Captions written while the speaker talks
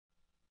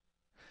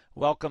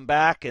Welcome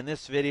back. In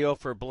this video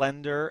for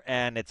Blender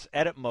and its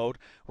edit mode,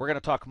 we're going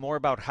to talk more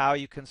about how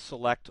you can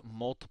select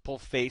multiple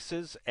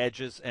faces,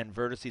 edges, and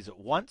vertices at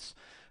once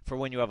for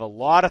when you have a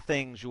lot of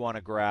things you want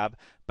to grab,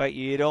 but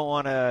you don't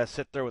want to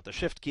sit there with the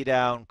shift key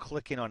down,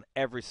 clicking on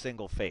every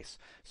single face.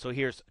 So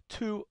here's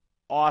two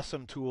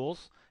awesome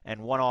tools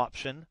and one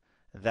option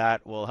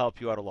that will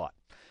help you out a lot.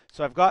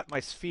 So I've got my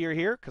sphere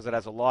here because it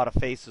has a lot of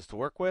faces to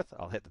work with.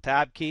 I'll hit the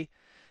tab key,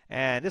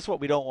 and this is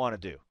what we don't want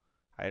to do.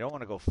 I don't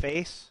want to go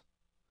face.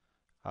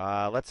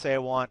 Let's say I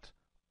want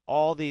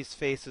all these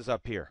faces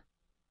up here.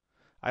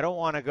 I don't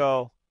want to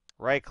go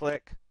right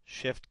click,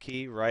 shift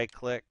key, right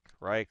click,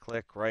 right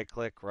click, right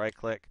click, right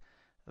click.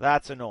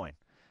 That's annoying.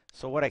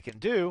 So what I can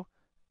do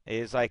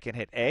is I can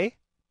hit A,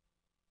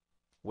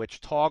 which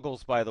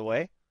toggles, by the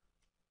way,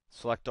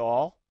 select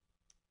all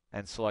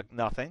and select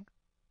nothing.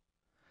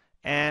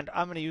 And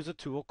I'm going to use a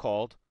tool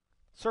called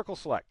circle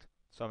select.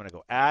 So I'm going to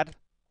go add,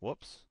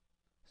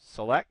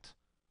 select,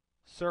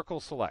 circle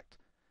select.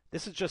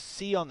 This is just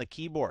C on the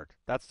keyboard.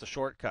 That's the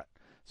shortcut.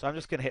 So I'm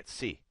just going to hit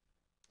C.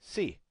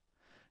 C.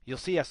 You'll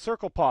see a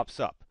circle pops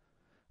up.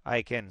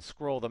 I can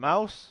scroll the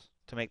mouse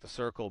to make the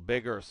circle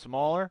bigger or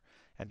smaller.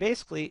 And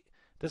basically,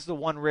 this is the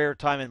one rare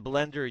time in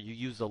Blender you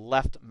use the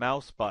left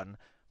mouse button.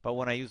 But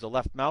when I use the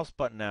left mouse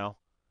button now,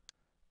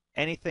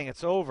 anything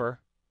that's over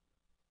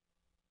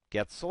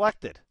gets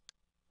selected.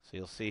 So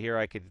you'll see here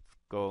I could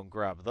go and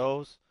grab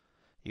those.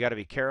 You got to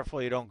be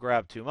careful you don't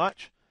grab too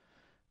much.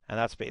 And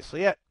that's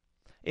basically it.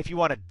 If you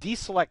want to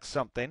deselect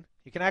something,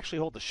 you can actually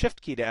hold the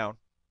shift key down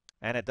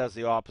and it does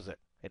the opposite.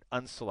 It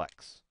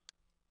unselects.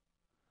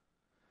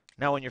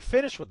 Now when you're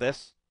finished with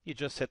this, you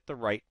just hit the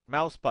right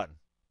mouse button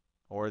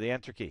or the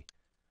enter key.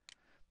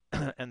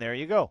 And there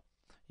you go.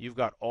 You've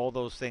got all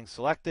those things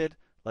selected.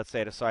 Let's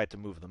say I decide to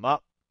move them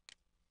up.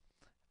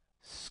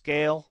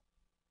 Scale,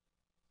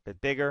 a bit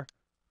bigger.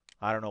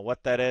 I don't know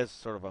what that is,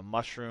 sort of a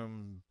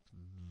mushroom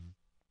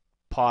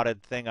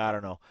potted thing, I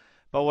don't know.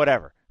 But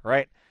whatever,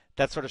 right?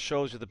 That sort of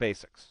shows you the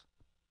basics.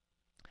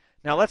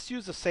 Now let's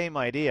use the same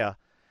idea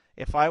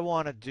if I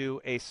want to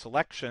do a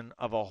selection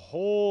of a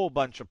whole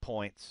bunch of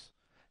points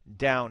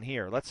down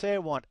here. Let's say I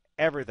want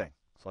everything.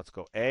 So let's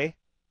go A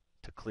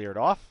to clear it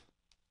off.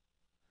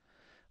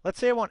 Let's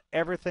say I want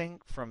everything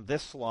from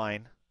this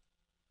line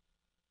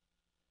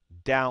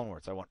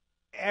downwards. I want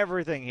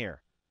everything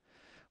here.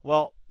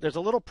 Well, there's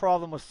a little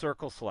problem with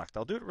circle select.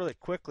 I'll do it really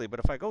quickly,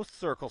 but if I go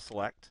circle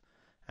select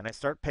and I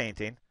start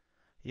painting,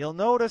 you'll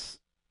notice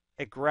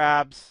it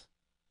grabs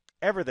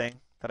everything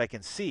that I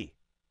can see.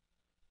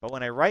 But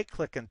when I right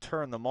click and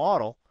turn the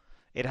model,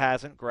 it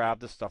hasn't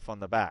grabbed the stuff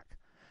on the back.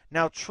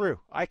 Now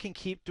true, I can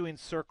keep doing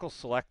circle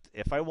select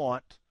if I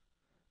want,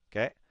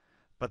 okay?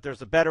 But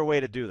there's a better way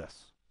to do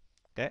this,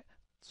 okay?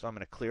 So I'm going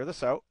to clear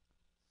this out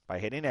by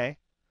hitting A.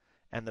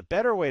 And the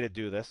better way to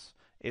do this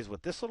is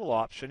with this little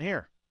option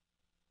here.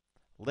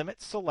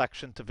 Limit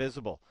selection to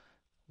visible.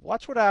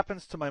 Watch what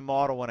happens to my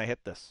model when I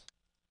hit this.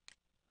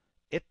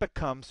 It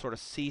becomes sort of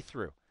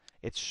see-through.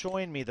 It's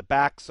showing me the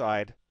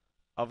backside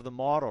of the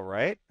model,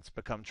 right? It's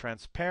become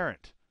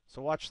transparent. So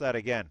watch that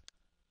again.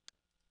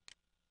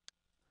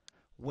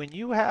 When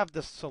you have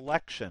the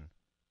selection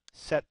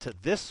set to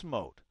this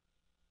mode,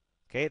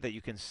 okay, that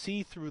you can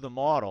see through the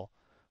model,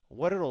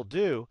 what it'll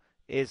do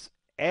is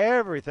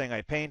everything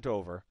I paint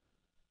over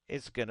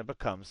is going to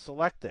become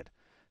selected.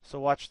 So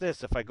watch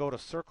this. If I go to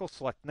circle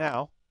select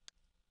now,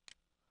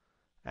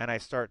 and I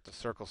start to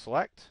circle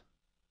select,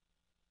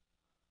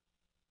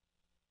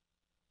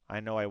 I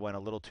know I went a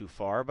little too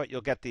far, but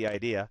you'll get the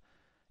idea.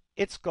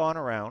 It's gone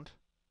around,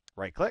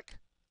 right click.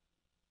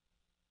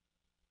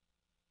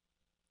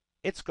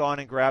 It's gone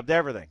and grabbed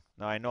everything.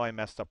 Now I know I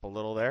messed up a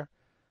little there,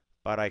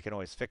 but I can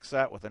always fix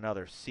that with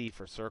another C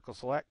for circle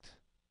select.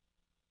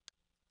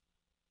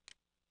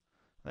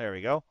 There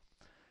we go.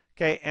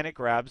 Okay, and it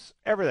grabs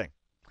everything.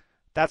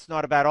 That's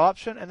not a bad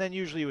option, and then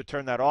usually you would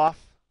turn that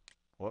off.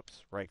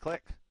 Right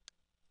click.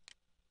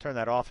 Turn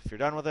that off if you're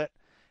done with it.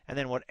 And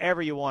then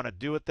whatever you want to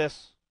do with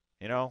this,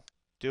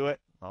 do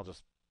it. I'll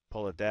just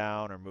pull it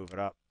down or move it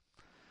up,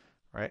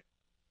 right?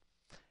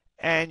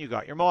 And you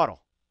got your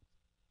model.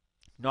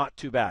 Not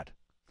too bad.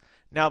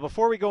 Now,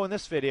 before we go in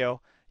this video,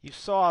 you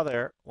saw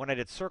there when I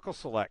did circle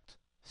select,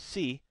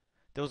 C,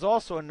 there was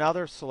also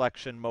another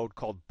selection mode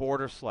called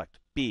border select,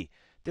 B.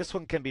 This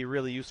one can be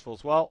really useful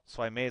as well,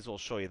 so I may as well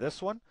show you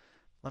this one.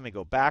 Let me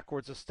go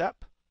backwards a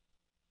step.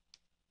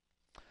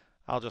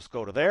 I'll just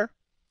go to there.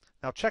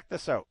 Now check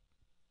this out.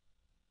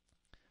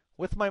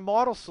 With my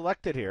model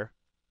selected here,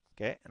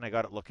 okay, and I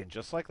got it looking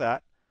just like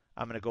that,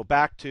 I'm going to go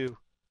back to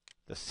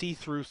the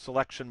see-through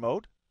selection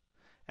mode,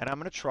 and I'm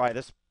going to try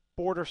this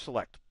border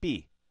select,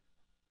 B.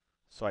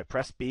 So I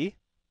press B.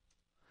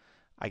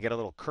 I get a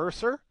little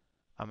cursor.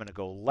 I'm going to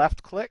go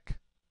left click,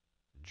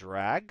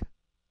 drag,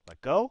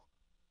 let go,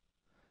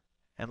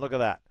 and look at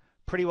that.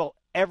 Pretty well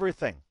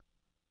everything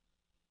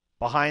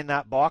behind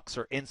that box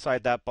or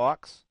inside that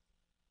box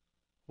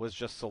was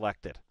just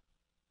selected.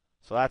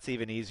 So that's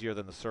even easier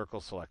than the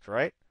circle select,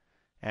 right?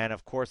 And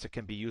of course it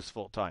can be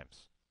useful at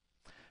times.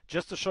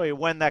 Just to show you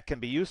when that can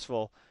be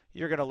useful,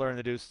 you're going to learn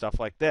to do stuff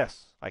like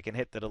this. I can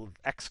hit the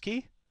X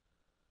key.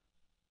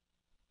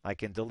 I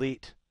can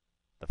delete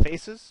the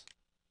faces.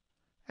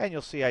 And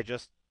you'll see I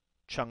just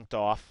chunked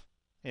off,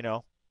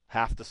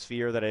 half the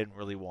sphere that I didn't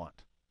really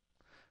want.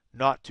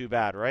 Not too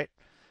bad, right?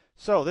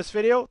 So this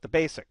video, the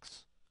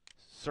basics.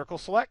 Circle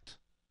select,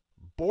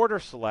 border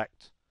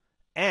select,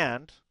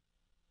 and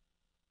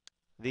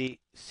the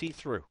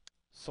see-through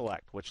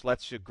select, which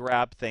lets you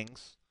grab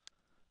things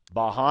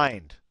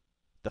behind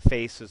the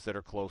faces that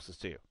are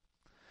closest to you.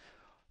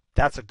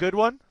 That's a good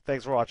one.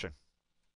 Thanks for watching.